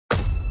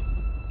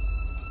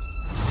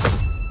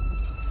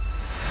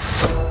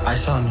I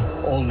saw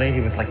an old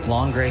lady with like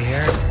long gray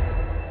hair.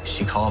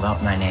 She called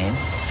out my name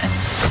and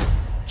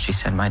she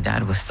said my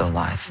dad was still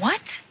alive.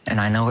 What?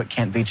 And I know it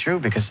can't be true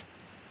because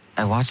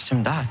I watched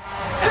him die.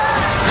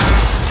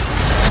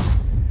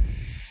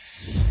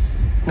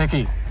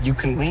 Mickey, you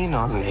can lean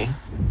on me.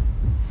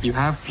 You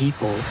have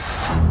people.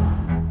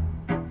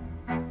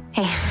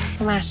 Hey,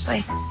 I'm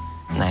Ashley.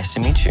 Nice to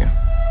meet you.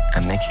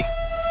 I'm Mickey.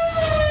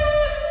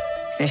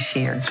 Is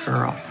she your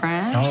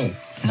girlfriend?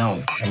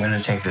 No. I'm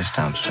gonna take this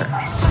downstairs.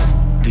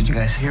 Did you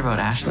guys hear about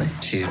Ashley?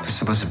 She was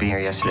supposed to be here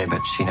yesterday,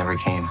 but she never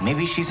came.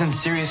 Maybe she's in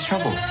serious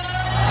trouble.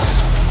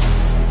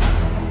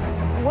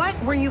 What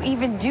were you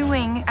even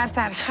doing at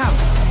that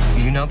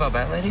house? You know about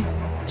that lady?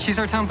 She's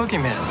our town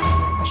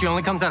boogeyman. She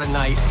only comes out at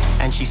night,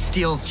 and she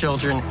steals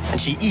children, and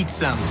she eats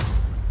them.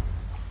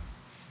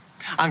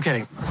 I'm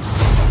kidding.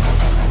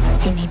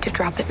 You need to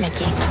drop it,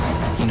 Mickey.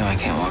 You know I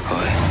can't walk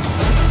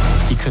away.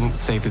 He couldn't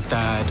save his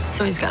dad.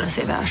 So he's got to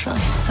save Ashley.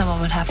 Someone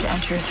would have to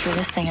enter through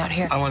this thing out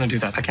here. I want to do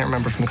that. I can't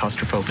remember from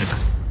claustrophobic.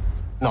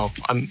 No,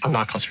 I'm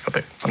not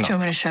claustrophobic. I'm Do you not.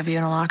 want me to shove you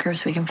in a locker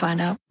so we can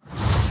find out?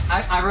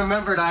 I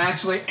remembered I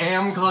actually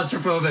am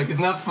claustrophobic.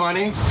 Isn't that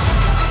funny?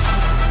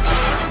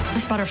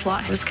 This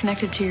butterfly was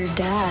connected to your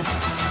dad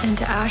and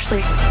to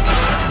Ashley.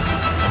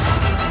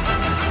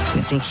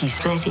 You think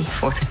he's ready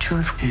for the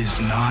truth? Is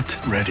not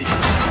ready.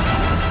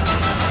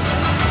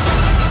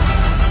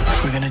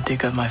 We're gonna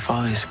dig up my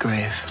father's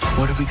grave.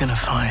 What are we gonna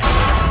find?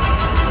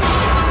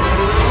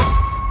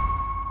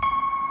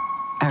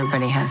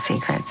 Everybody has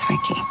secrets,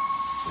 Mickey.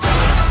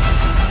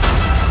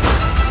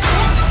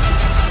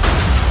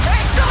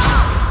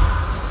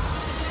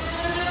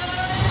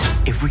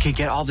 If we could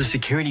get all the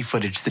security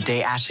footage the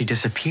day Ashley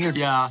disappeared.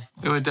 Yeah,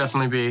 it would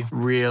definitely be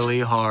really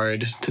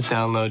hard to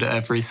download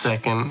every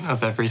second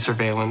of every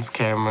surveillance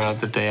camera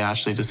the day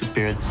Ashley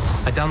disappeared.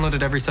 I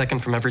downloaded every second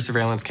from every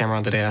surveillance camera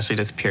on the day Ashley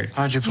disappeared.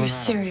 How'd you pull You're that?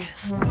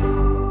 serious.